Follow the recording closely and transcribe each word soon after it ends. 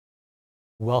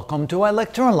Welcome to our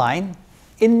lecture online.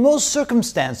 In most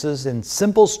circumstances, in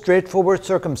simple, straightforward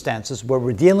circumstances where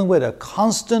we're dealing with a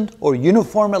constant or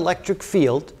uniform electric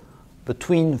field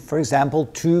between, for example,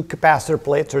 two capacitor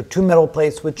plates or two metal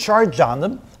plates with charge on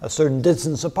them, a certain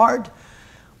distance apart,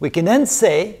 we can then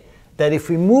say that if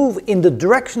we move in the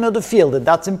direction of the field, and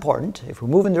that's important, if we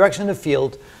move in the direction of the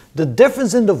field, the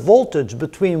difference in the voltage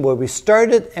between where we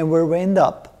started and where we end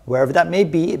up, wherever that may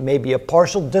be, it may be a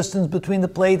partial distance between the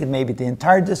plate, it may be the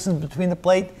entire distance between the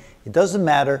plate, it doesn't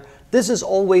matter. This is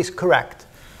always correct.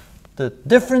 The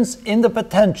difference in the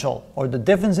potential or the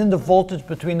difference in the voltage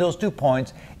between those 2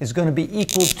 points is going to be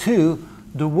equal to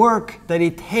the work that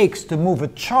it takes to move a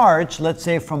charge, let's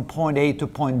say from point A to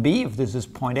point B. If this is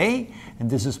point A and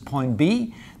this is point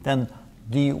B, then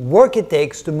the work it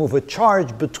takes to move a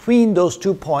charge between those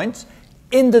 2 points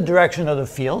in the direction of the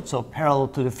field, so parallel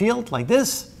to the field like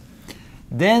this.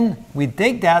 Then we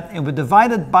take that and we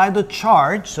divide it by the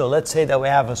charge. So let's say that we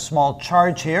have a small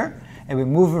charge here and we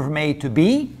move it from A to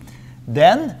B.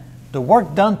 Then the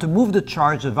work done to move the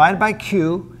charge divided by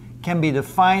Q can be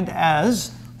defined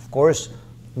as, of course,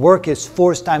 work is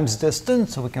force times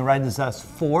distance. So we can write this as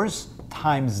force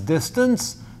times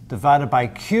distance divided by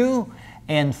Q.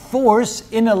 And force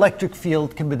in electric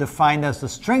field can be defined as the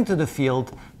strength of the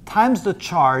field times the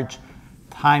charge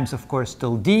times, of course,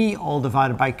 still D, all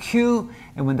divided by Q.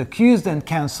 And when the Q's then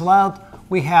cancel out,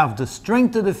 we have the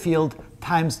strength of the field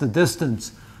times the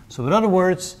distance. So in other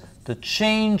words, the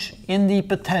change in the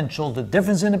potential, the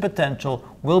difference in the potential,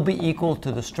 will be equal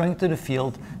to the strength of the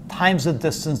field times the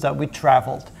distance that we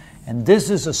traveled. And this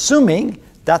is assuming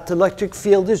that the electric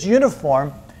field is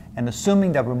uniform and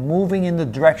assuming that we're moving in the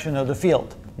direction of the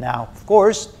field. Now, of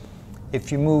course, if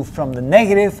you move from the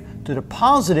negative to the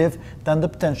positive, then the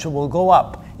potential will go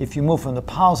up. If you move from the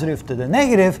positive to the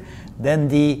negative, then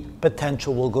the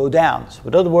potential will go down. So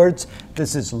in other words,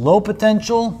 this is low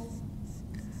potential,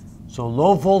 so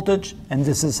low voltage, and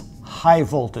this is high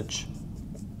voltage.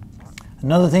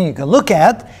 Another thing you can look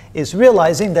at is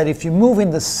realizing that if you move in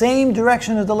the same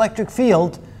direction of the electric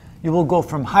field, you will go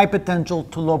from high potential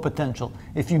to low potential.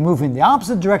 If you move in the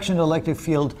opposite direction of the electric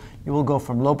field, you will go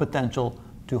from low potential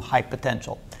to high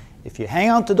potential. If you hang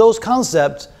on to those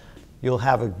concepts, you'll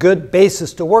have a good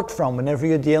basis to work from whenever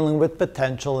you're dealing with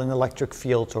potential in electric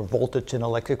fields or voltage in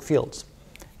electric fields.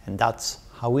 And that's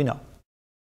how we know.